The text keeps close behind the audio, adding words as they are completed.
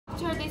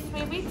after these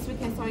 3 weeks, we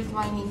can store it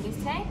wine in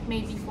this tank,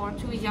 maybe for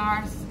 2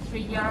 years,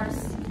 3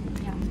 years.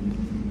 Yeah.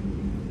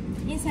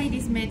 Inside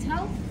is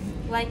metal,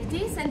 like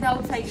this, and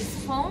outside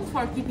is foam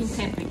for keeping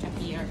temperature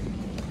here.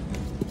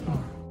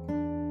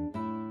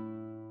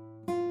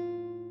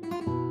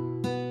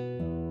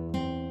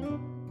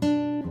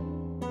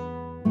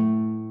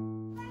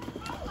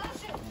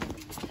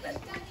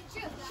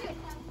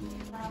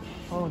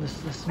 Oh, this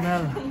is the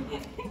smell.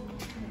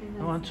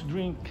 I want to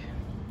drink.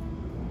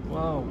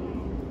 Wow.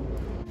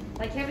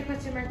 Like every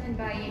customer can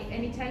buy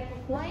any type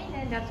of wine,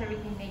 and that's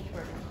everything made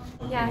for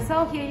them. Yeah,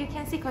 so here you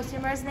can see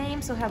customers'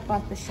 names who have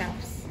bought the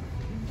shelves.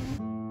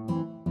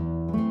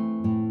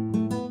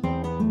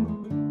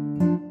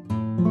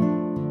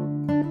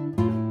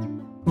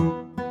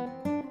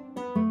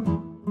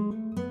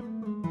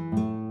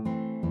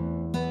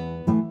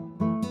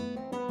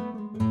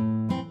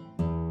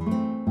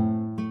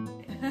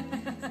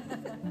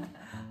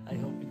 I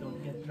hope we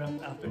don't get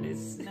drunk after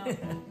this. No,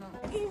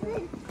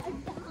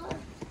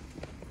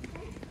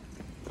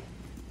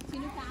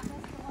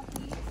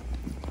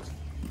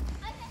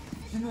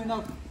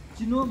 no.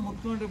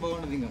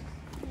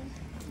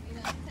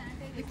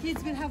 The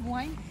kids will have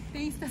wine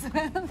taste as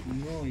well.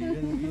 No,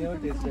 even we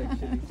have taste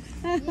actually.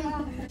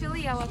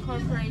 Actually, our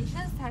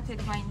corporation started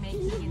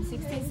winemaking in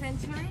 16th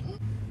century.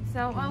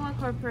 So our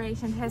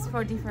corporation has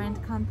 4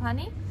 different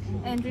companies,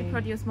 and we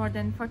produce more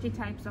than 40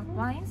 types of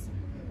wines.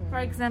 For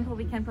example,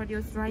 we can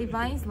produce dry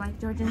wines like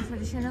Georgian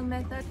traditional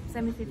method,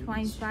 semi-sweet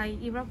wines by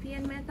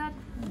European method.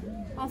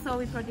 Also,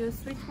 we produce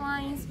sweet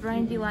wines,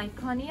 brandy like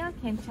cognac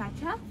and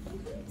cha-cha.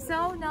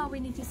 So now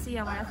we need to see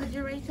our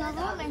refrigerator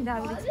room, and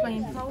I will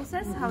explain the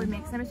process how we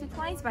make semi-sweet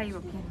wines by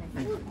European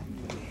method.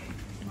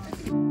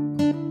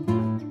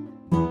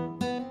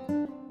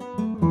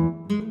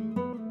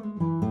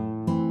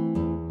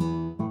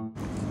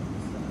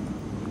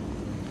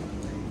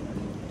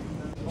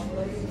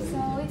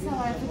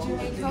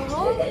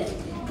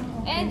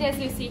 And as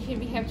you see here,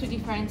 we have 2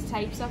 different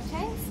types of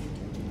tanks.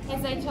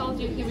 As I told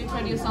you, here we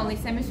produce only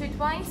semi-sweet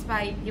wines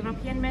by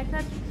European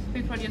method.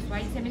 We produce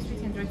white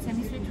semi-sweet and red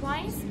semi-sweet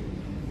wines.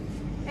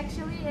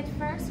 Actually, at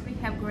first we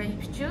have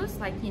grape juice,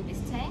 like in this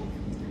tank.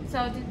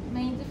 So the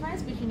main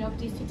difference between of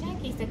these 2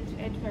 tanks is that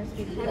at first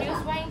we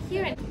produce wine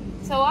here.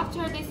 So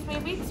after these 3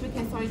 weeks, we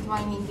can store it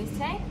wine in this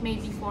tank,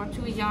 maybe for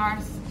 2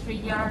 years, 3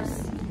 years.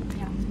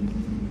 Yeah.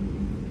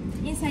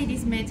 Inside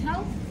is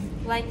metal,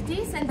 like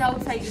this, and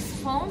outside is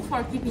foam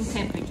for keeping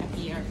temperature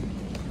here.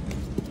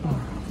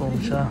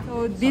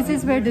 So this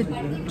is where the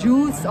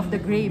juice of the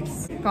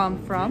grapes come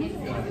from,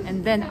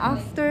 and then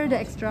after the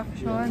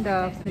extraction,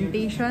 the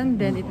fermentation,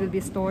 then it will be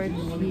stored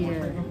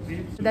here.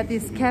 That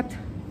is kept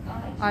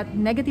at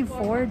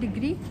 -4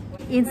 degrees.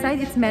 Inside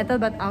it's metal,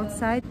 but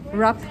outside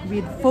wrapped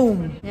with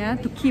foam, yeah,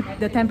 to keep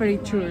the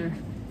temperature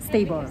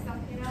stable.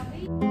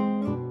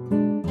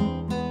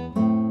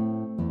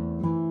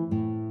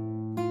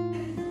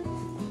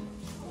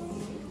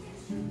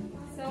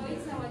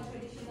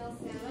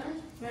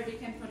 Where we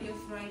can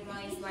produce dry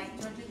wines like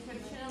Georgia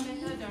traditional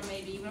method or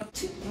maybe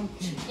European.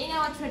 In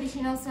our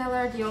traditional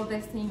cellar, the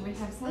oldest thing we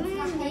have Georgia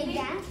Kakheti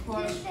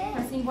for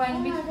pressing wine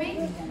with quick.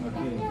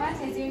 But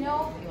as you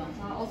know,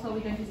 also we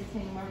don't use it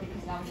anymore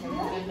because now we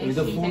have With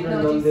the food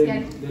and all,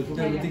 they put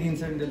everything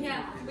inside.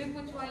 Yeah, we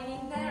put wine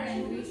in there,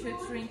 and we should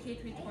shrink it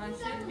with 1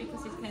 sheet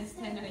because it can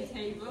stand on a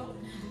table.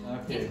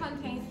 Okay. It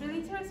contains 3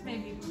 liters,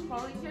 maybe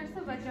 4 liters,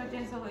 but Georgia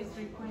is always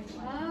 3.1.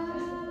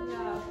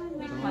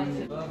 With 1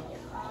 sheet.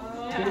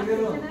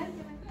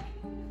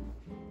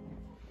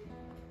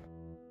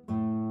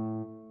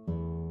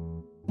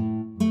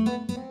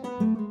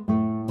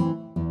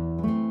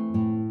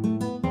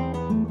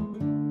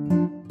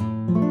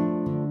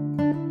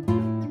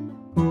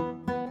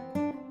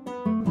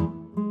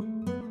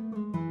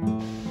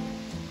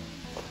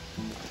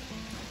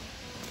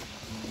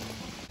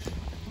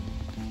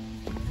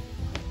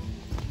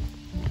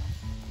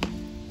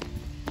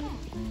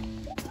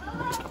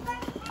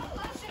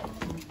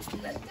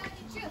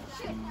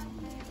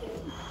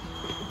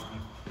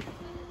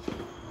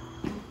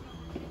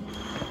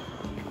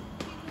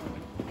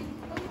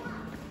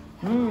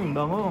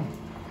 Bango.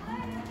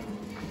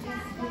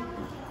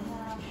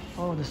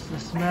 Oh, this is the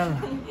smell.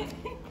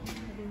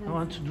 I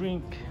want to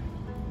drink.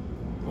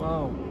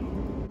 Wow.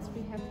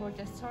 We have for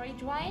just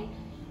storage wine,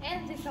 and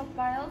the top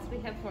barrels we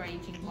have for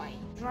aging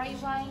wine. Dry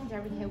wine,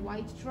 there we have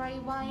white dry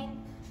wine.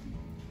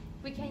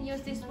 We can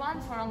use this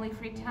one for only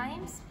 3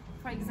 times.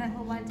 For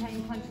example, one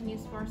time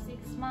continues for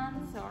 6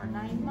 months or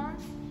 9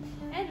 months,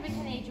 and we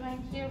can age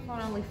wine here for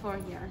only 4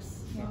 years.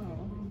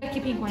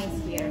 Keeping wines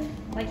here.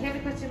 Like every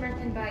customer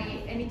can buy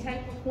any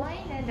type of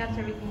wine, and that's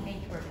everything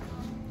made for them.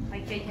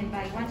 Like they can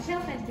buy 1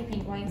 shelf and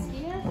keeping wines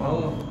here.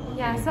 Wow.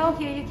 Yeah, so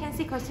here you can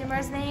see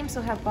customers' names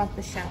who have bought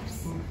the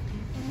shelves.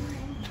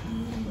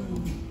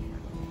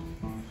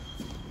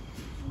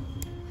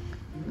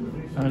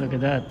 Oh, look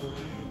at that.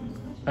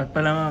 At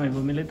pala nga, may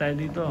bumili tayo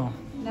dito.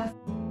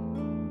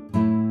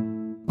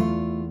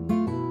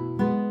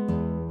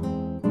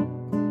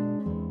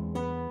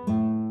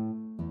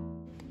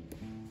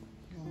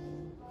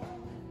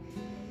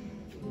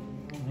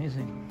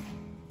 Amazing.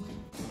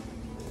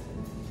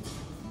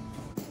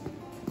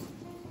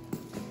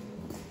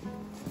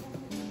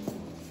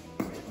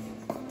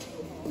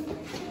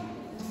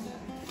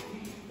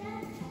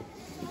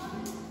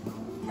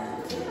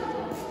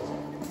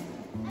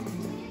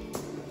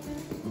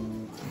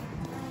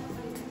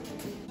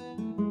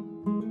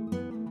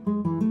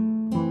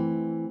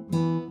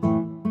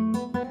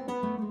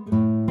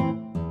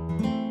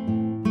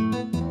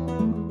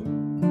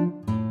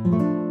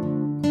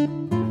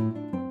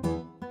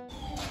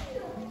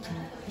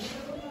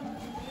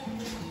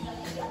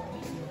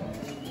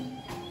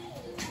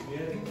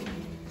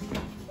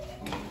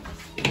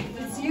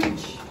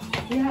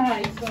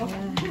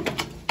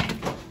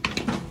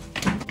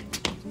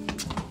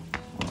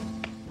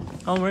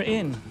 Oh, we're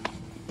in.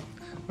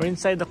 We're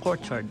inside the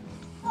courtyard.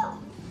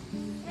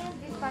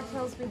 These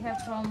bottles we have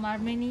from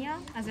Armenia,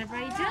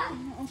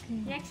 Azerbaijan.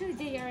 Okay. Actually,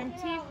 they are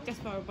empty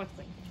just for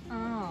bottling.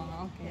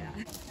 Oh, okay.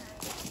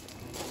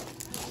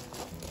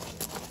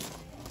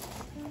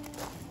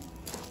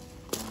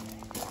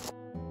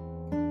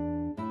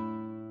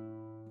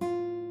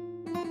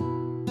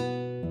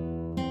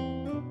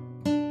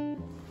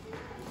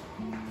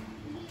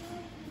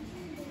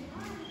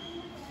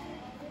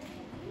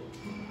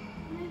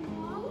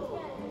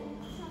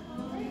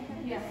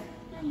 Yeah.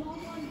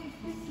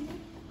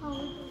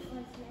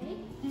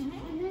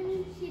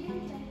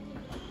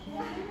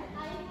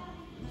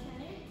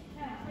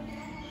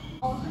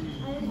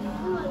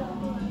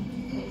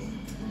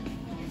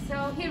 So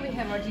here we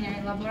have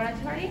ordinary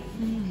laboratory,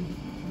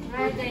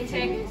 where they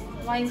check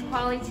wine's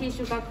quality,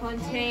 sugar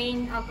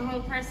content,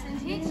 alcohol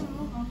percentage.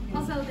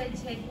 Also they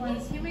check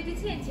wine's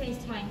humidity and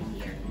taste wine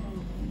here.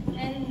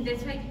 And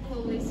that's why people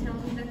always tell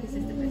me that this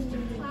is the best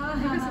job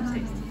because of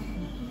taste.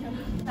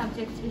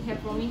 Subjects we have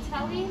from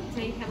Italy,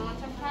 they have a lot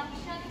of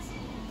functions.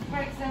 For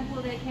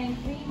example, they can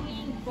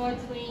cleaning,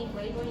 bottling,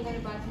 labeling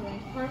their bottle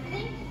and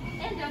corking.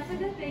 And after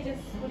that they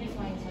just put in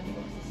wines on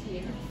boxes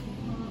here.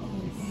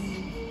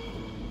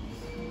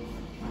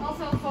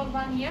 Also for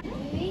 1 year.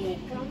 We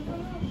come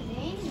from a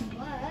plane,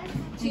 but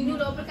We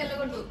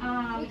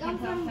we come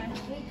from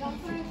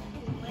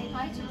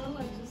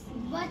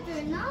but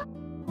we're not.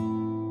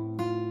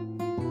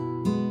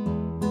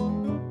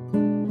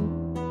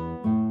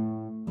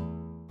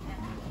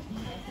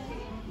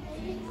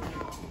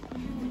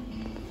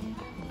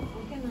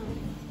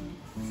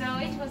 So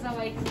it was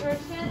our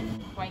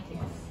excursion.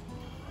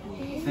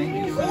 Thank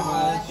you very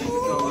much.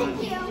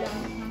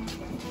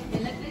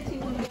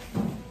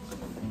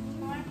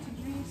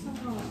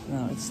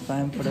 Now it's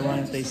time for the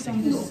wine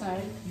tasting.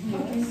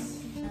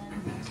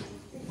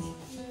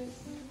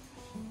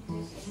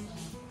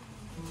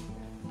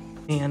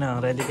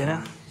 Ready ka na?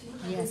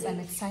 Yes, I'm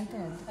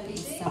excited.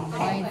 Some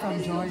wine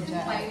from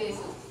Georgia.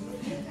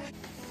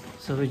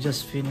 So we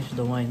just finished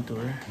the wine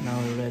tour.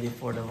 Now we're ready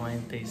for the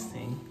wine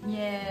tasting.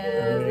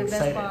 Yes, the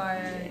best excited.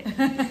 part.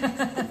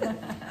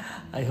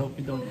 I hope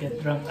we don't get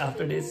drunk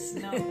after this.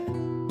 No.